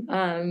time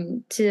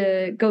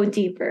to go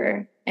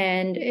deeper,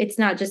 and it's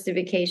not just a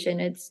vacation.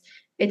 It's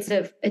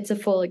a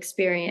full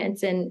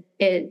experience, and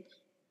it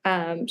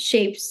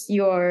shapes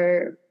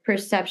your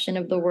perception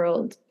of the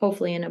world,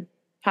 hopefully in a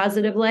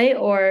positive light,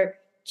 or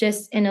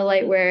just in a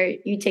light where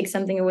you take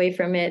something away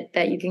from it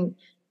that you can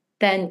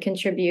then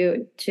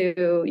contribute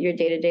to your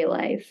day-to-day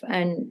life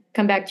and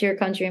come back to your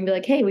country and be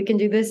like, hey, we can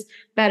do this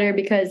better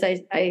because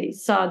I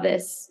saw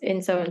this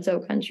in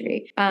so-and-so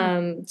country.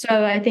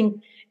 So I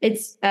think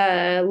it's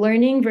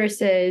learning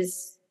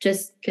versus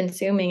just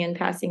consuming and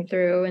passing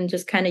through and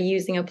just kind of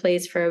using a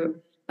place for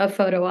a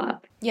photo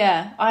op.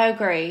 Yeah, I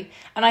agree.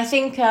 And I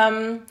think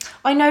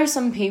I know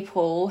some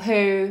people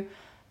who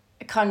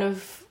kind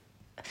of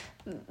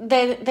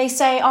they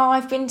say, oh,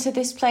 I've been to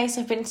this place,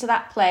 I've been to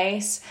that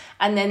place,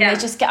 and then they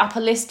just get up a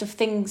list of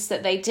things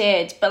that they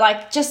did, but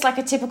like just like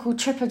a typical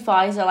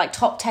TripAdvisor, like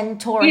top 10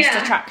 tourist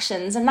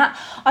attractions, and that,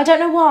 I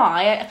don't know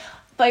why,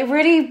 but it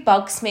really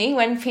bugs me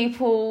when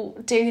people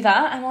do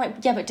that. I'm like,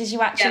 yeah, but did you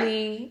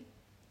actually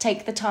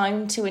take the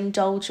time to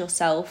indulge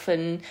yourself,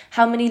 and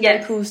how many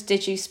locals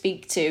did you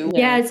speak to?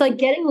 Yeah, it's like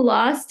getting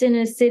lost in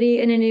a city,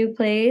 in a new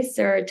place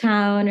or a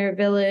town or a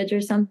village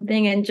or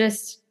something, and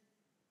just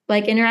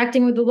like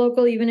interacting with the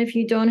local, even if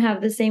you don't have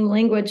the same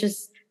language,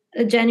 just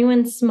a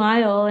genuine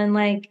smile and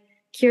like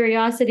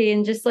curiosity,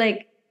 and just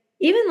like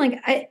even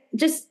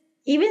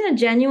a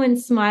genuine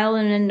smile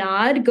and a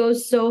nod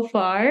goes so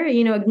far,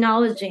 you know,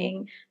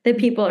 acknowledging the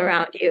people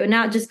around you,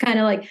 not just kind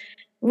of like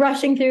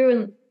rushing through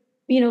and,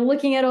 you know,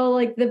 looking at all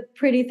like the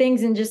pretty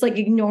things and just like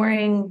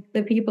ignoring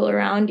the people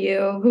around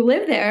you who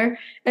live there,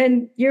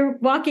 and you're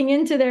walking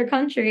into their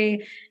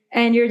country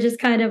and you're just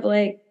kind of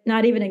like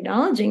not even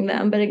acknowledging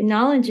them, but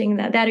acknowledging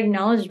that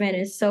acknowledgement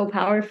is so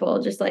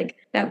powerful. Just like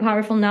that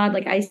powerful nod,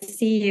 like I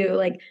see you,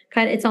 like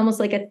kind of, it's almost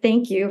like a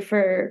thank you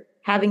for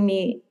having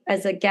me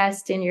as a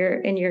guest in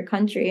your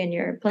country, in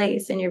your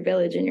place, in your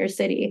village, in your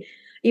city.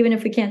 Even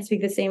if we can't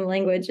speak the same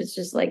language, it's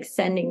just like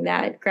sending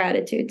that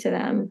gratitude to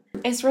them.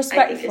 It's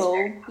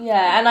respectful.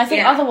 Yeah. And I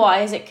think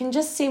otherwise it can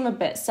just seem a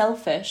bit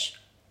selfish.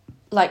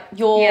 Like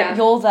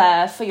you're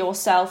there for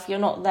yourself. You're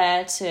not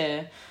there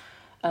to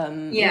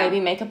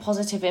maybe make a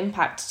positive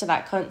impact to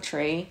that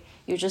country.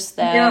 You're just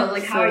there. No,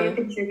 like, how are you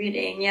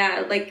contributing?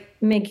 Yeah, like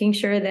making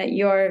sure that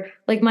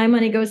like my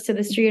money goes to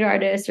the street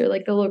artist or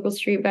like the local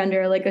street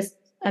vendor, like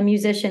a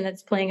musician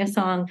that's playing a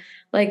song.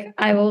 Like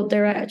I will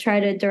try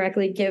to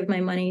directly give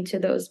my money to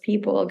those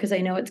people because I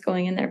know it's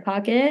going in their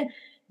pocket.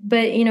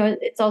 But, you know,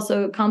 it's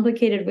also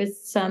complicated with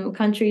some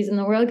countries in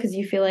the world because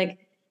you feel like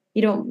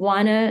you don't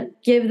want to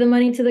give the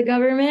money to the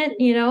government,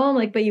 you know,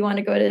 like, but you want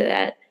to go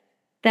to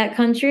that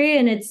country,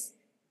 and it's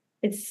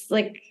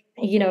like,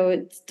 you know,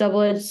 it's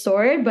double-edged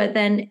sword. But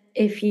then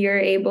if you're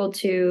able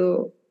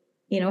to,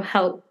 you know,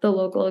 help the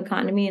local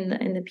economy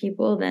and the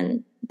people,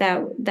 then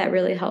that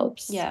really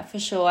helps. Yeah, for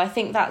sure. I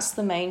think that's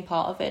the main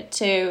part of it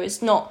too.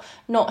 It's not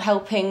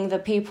helping the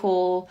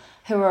people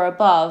who are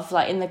above,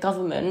 like in the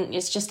government.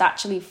 It's just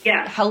actually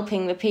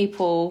helping the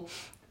people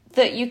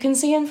that you can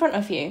see in front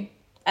of you.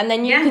 And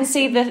then you can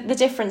see the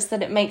difference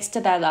that it makes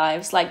to their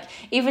lives. Like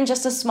even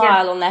just a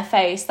smile on their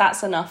face,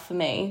 that's enough for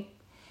me.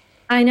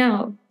 I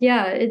know.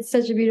 Yeah, it's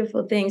such a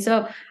beautiful thing.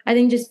 So I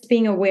think just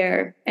being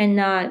aware and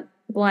not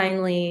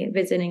blindly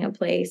visiting a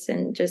place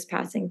and just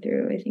passing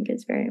through, I think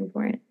it's very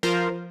important.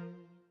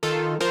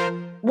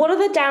 What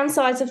are the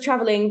downsides of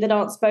traveling that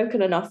aren't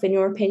spoken enough, in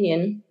your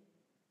opinion?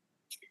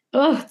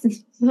 Oh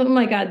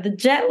my God. The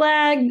jet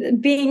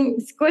lag, being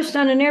squished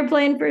on an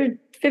airplane for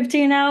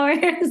 15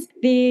 hours.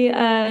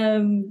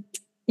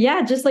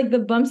 Just like the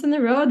bumps in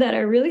the road that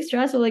are really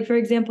stressful. Like, for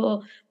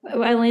example,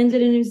 I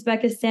landed in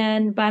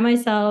Uzbekistan by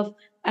myself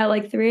at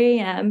like 3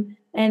 a.m.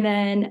 And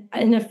then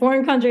in a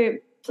foreign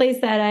country, place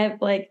that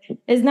I've like,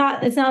 it's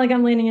not like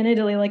I'm landing in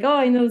Italy, like, oh,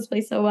 I know this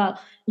place so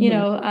well. You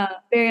know,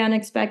 very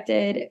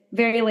unexpected,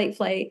 very late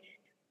flight.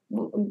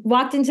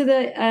 Walked into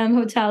the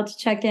hotel to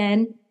check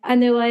in,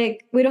 and they're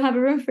like, we don't have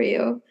a room for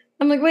you.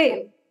 I'm like,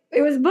 wait,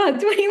 it was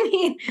booked. What do you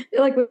mean?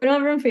 They're like, we don't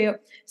have room for you.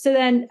 So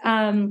then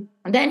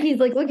he's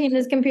like looking at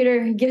his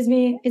computer.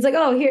 He's like,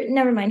 oh, here,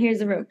 never mind. Here's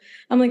the room.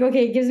 I'm like,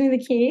 okay. He gives me the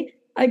key.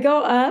 I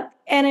go up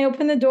and I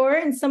open the door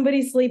and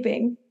somebody's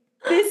sleeping.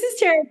 This is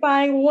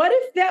terrifying. What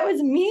if that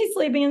was me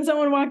sleeping and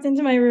someone walked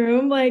into my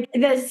room? Like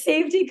the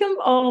safety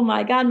oh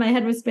my God, my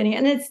head was spinning.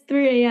 And it's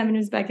 3 a.m.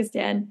 in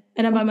Uzbekistan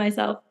and I'm by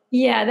myself.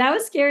 Yeah, that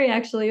was scary,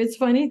 actually. It was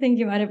funny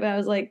thinking about it, but I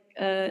was like,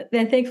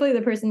 then thankfully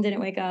the person didn't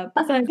wake up.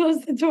 So I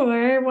closed the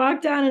door,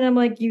 walked down, and I'm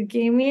like, you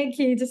gave me a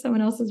key to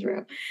someone else's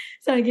room.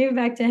 So I gave it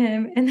back to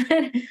him. And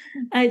then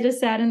I just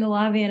sat in the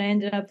lobby and I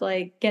ended up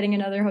like getting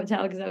another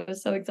hotel because I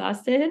was so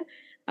exhausted.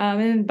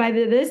 And by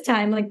this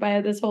time, like by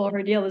this whole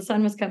ordeal, the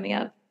sun was coming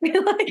up.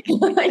 You're like,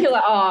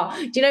 oh,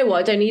 do you know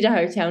what? I don't need a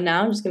hotel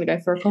now. I'm just going to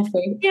go for a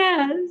coffee.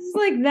 Yeah, it's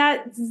like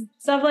that.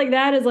 Stuff like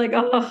that is like,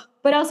 oh.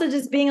 But also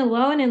just being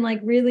alone and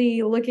like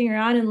really looking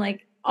around and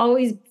like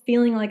always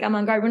feeling like I'm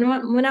on guard.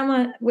 When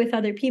I'm with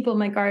other people,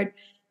 my guard,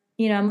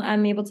 you know,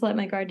 I'm able to let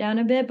my guard down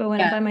a bit. But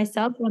when I'm by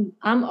myself,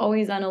 I'm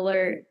always on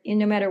alert,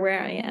 no matter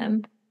where I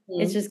am.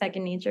 It's just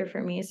second nature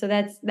for me. So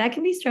that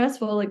can be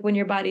stressful, like when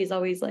your body's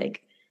always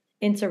like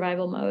in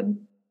survival mode.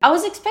 I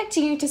was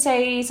expecting you to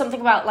say something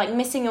about like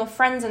missing your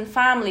friends and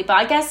family, but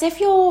I guess if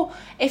you're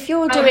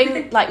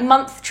doing like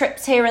month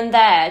trips here and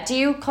there, do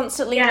you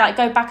constantly like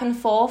go back and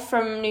forth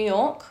from New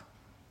York?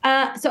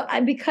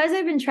 Because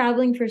I've been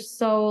traveling for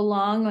so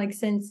long, like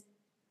since,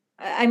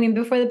 I mean,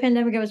 before the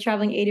pandemic, I was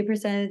traveling 80%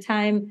 of the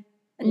time.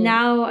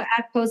 Now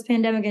at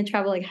post-pandemic, I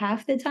travel like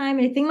half the time.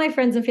 I think my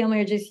friends and family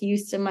are just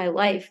used to my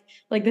life.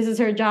 Like this is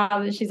her job,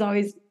 and she's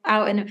always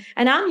out, and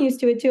I'm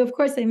used to it too. Of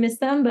course, I miss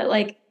them, but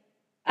like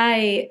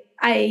I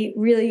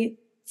really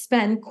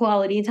spend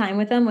quality time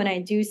with them when I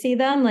do see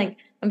them. Like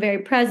I'm very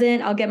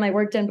present. I'll get my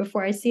work done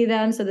before I see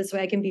them, so this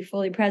way I can be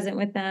fully present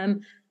with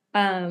them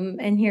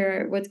and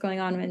hear what's going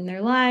on in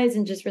their lives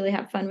and just really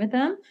have fun with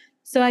them.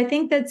 So I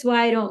think that's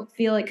why I don't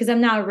feel like, because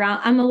I'm not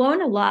around, I'm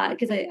alone a lot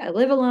because I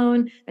live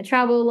alone, I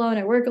travel alone,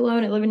 I work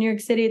alone, I live in New York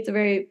City. It's a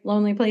very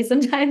lonely place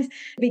sometimes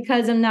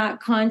because I'm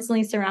not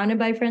constantly surrounded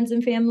by friends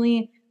and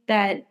family,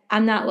 that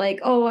I'm not like,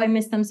 oh, I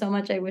miss them so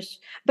much. I wish,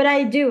 but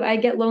I do. I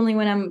get lonely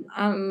when I'm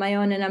on my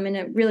own and I'm in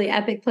a really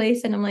epic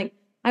place. And I'm like,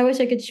 I wish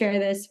I could share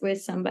this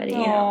with somebody. You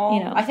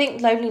know. I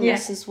think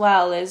loneliness as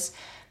well is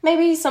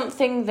maybe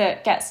something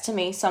that gets to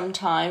me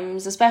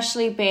sometimes,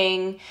 especially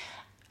being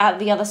at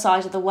the other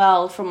side of the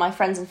world from my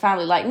friends and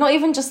family. Like not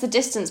even just the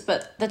distance,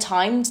 but the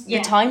time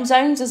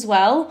zones as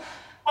well.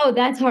 Oh,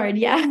 that's hard.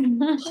 Yeah.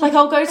 Like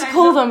I'll go to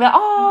call them,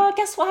 but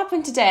guess what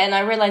happened today? And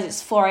I realize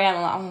it's 4 a.m.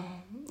 I'm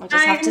like,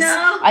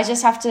 oh. I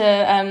just have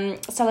to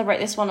celebrate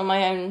this one on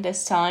my own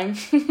this time.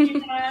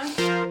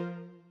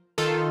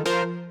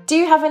 Do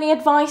you have any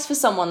advice for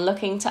someone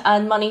looking to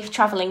earn money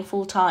traveling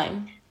full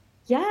time?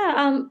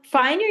 Yeah,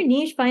 find your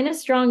niche, find a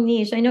strong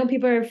niche. I know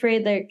people are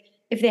afraid that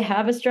if they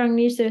have a strong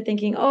niche, they're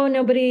thinking, oh,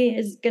 nobody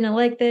is going to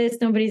like this,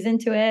 nobody's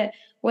into it.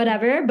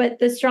 whatever. But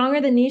the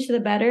stronger the niche, the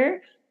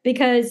better,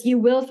 because you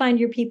will find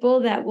your people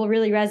that will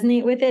really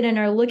resonate with it and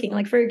are looking,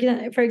 like, for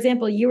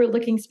example, you were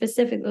looking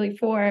specifically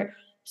for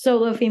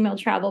solo female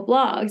travel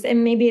blogs,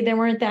 and maybe there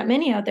weren't that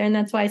many out there, and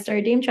that's why I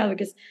started Dame Travel,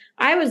 because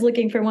I was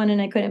looking for one and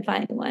I couldn't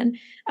find one.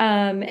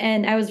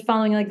 And I was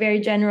following like very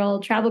general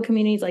travel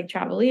communities like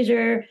Travel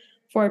Leisure,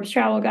 Forbes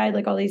Travel Guide,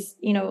 like all these,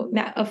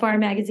 Afar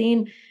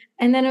magazine.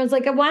 And then I was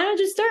like, why don't I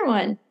just start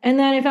one? And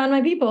then I found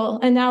my people,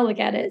 and now look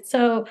at it.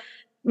 So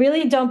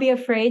really don't be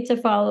afraid to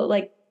follow,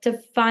 like, to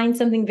find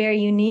something very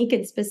unique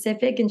and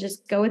specific and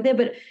just go with it.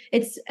 But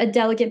it's a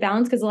delicate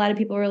balance, because a lot of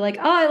people were like,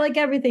 oh, I like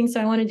everything,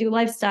 so I want to do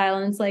lifestyle.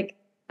 And it's like,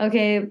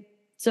 okay,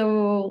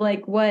 so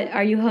like, what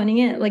are you honing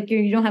in? Like,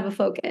 you don't have a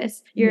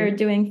focus. You're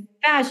doing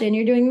fashion,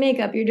 you're doing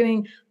makeup, you're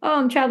doing, oh,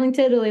 I'm traveling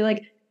to Italy.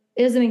 Like,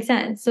 it doesn't make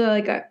sense. So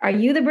like, are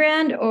you the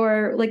brand,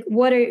 or like,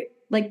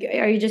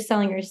 are you just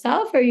selling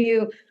yourself? Or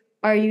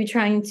are you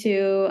trying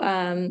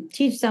to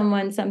teach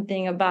someone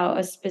something about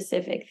a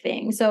specific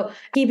thing? So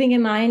keeping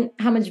in mind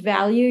how much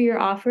value you're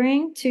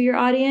offering to your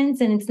audience,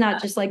 and it's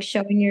not just like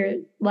showing your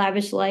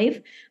lavish life.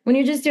 When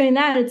you're just doing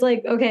that, it's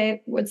like,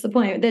 okay, what's the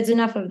point? There's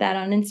enough of that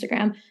on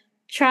Instagram.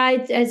 Try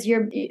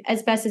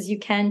as best as you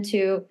can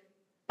to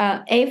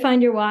A,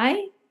 find your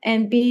why,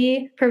 and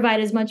B, provide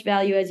as much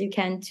value as you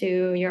can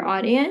to your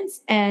audience.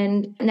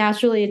 And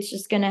naturally, it's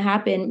just going to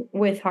happen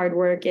with hard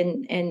work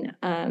and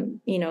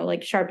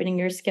like sharpening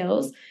your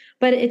skills.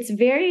 But it's a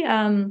very,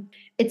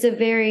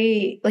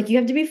 like, you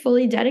have to be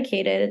fully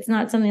dedicated. It's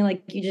not something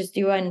like you just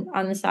do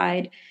on the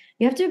side.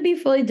 You have to be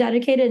fully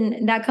dedicated,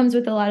 and that comes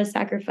with a lot of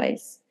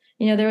sacrifice.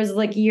 There was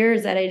like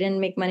years that I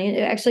didn't make money.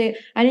 Actually,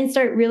 I didn't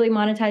start really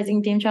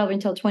monetizing Dame Travel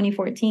until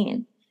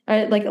 2014.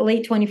 Like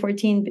late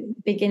 2014,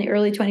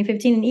 early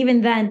 2015. And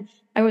even then,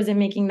 I wasn't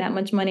making that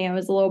much money. I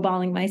was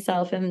lowballing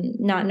myself and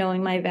not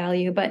knowing my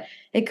value. But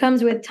it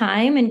comes with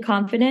time and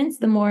confidence.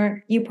 The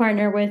more you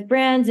partner with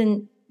brands,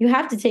 and you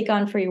have to take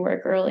on free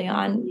work early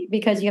on,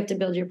 because you have to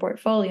build your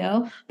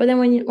portfolio. But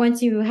then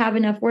once you have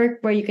enough work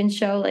where you can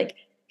show like,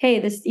 hey,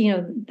 this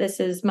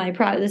is my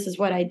product, this is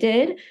what I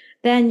did,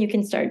 then you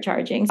can start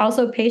charging.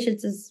 Also,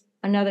 patience is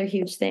another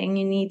huge thing.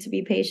 You need to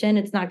be patient.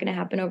 It's not going to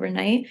happen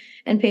overnight.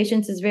 And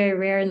patience is very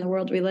rare in the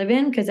world we live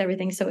in, because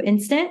everything's so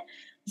instant.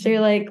 So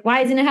you're like, why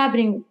isn't it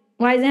happening?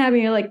 Why isn't it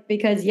happening? You're like,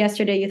 because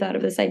yesterday you thought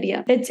of this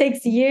idea. It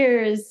takes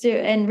years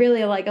and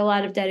really like a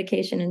lot of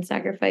dedication and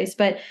sacrifice.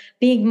 But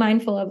being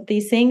mindful of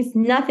these things,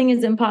 nothing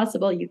is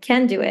impossible. You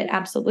can do it,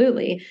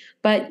 absolutely.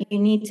 But you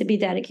need to be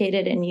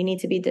dedicated, and you need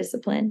to be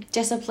disciplined.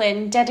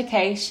 Discipline,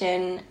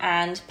 dedication,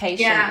 and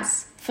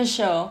patience, for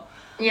sure.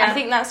 Yeah. I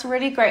think that's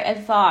really great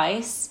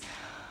advice.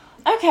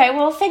 Okay,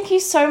 well, thank you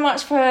so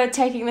much for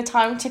taking the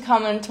time to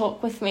come and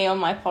talk with me on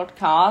my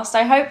podcast.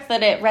 I hope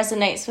that it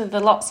resonates with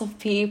lots of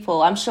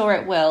people. I'm sure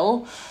it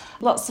will.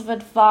 Lots of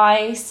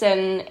advice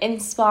and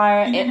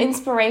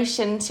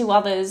inspiration to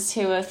others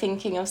who are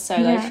thinking of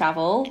solo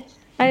travel.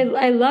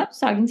 I love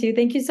talking to you.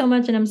 Thank you so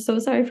much. And I'm so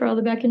sorry for all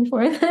the back and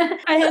forth.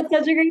 I had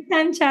such a great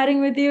time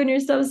chatting with you, and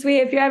you're so sweet.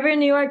 If you're ever in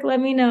New York, let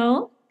me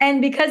know.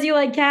 And because you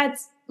like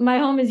cats, my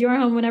home is your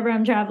home whenever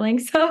I'm traveling.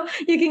 So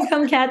you can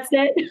come cat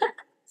sit.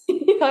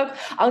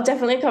 I'll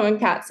definitely come and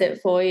cat sit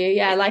for you.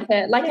 Yeah, like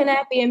an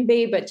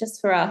Airbnb, but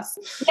just for us.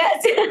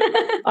 Yes.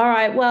 All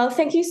right. Well,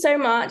 thank you so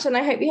much, and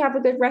I hope you have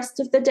a good rest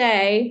of the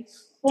day.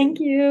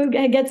 Thank you.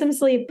 Get some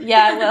sleep.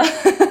 Yeah, I will.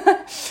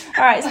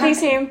 All right. See you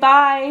soon.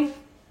 Bye.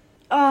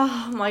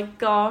 Oh my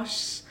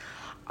gosh.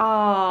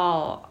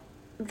 Oh,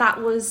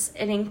 that was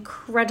an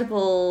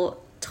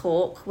incredible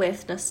talk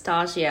with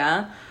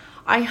Nastasia.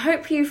 I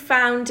hope you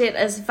found it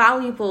as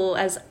valuable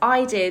as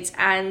I did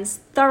and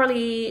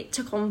thoroughly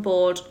took on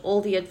board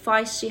all the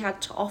advice she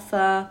had to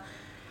offer.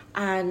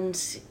 And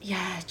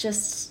yeah,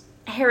 just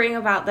hearing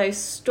about those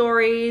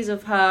stories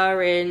of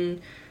her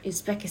in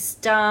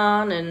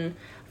Uzbekistan and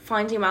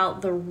finding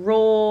out the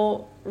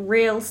real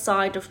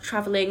side of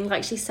traveling,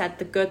 like she said,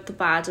 the good, the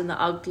bad, and the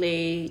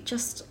ugly.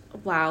 Just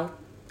wow.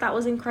 That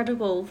was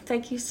incredible.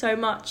 Thank you so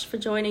much for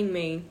joining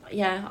me.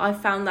 Yeah, I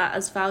found that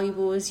as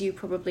valuable as you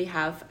probably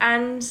have.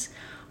 And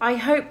I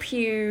hope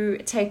you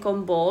take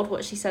on board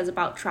what she says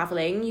about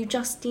traveling. You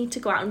just need to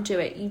go out and do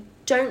it. You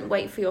don't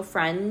wait for your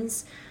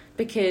friends,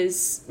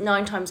 because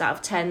 9 times out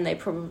of 10, they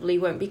probably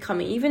won't be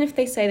coming, even if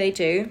they say they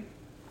do.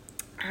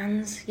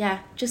 And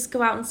yeah, just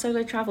go out and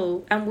solo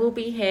travel. And we'll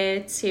be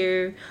here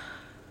to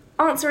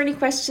answer any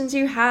questions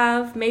you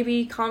have,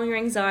 maybe calm your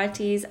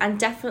anxieties, and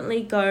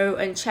definitely go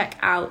and check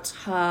out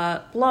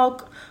her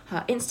blog,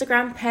 her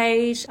Instagram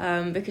page,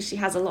 because she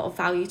has a lot of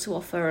value to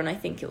offer, and I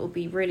think it will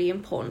be really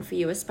important for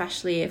you,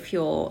 especially if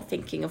you're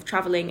thinking of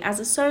traveling as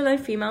a solo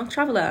female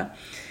traveler.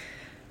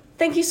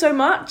 Thank you so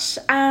much,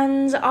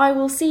 and I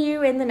will see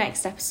you in the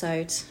next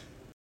episode.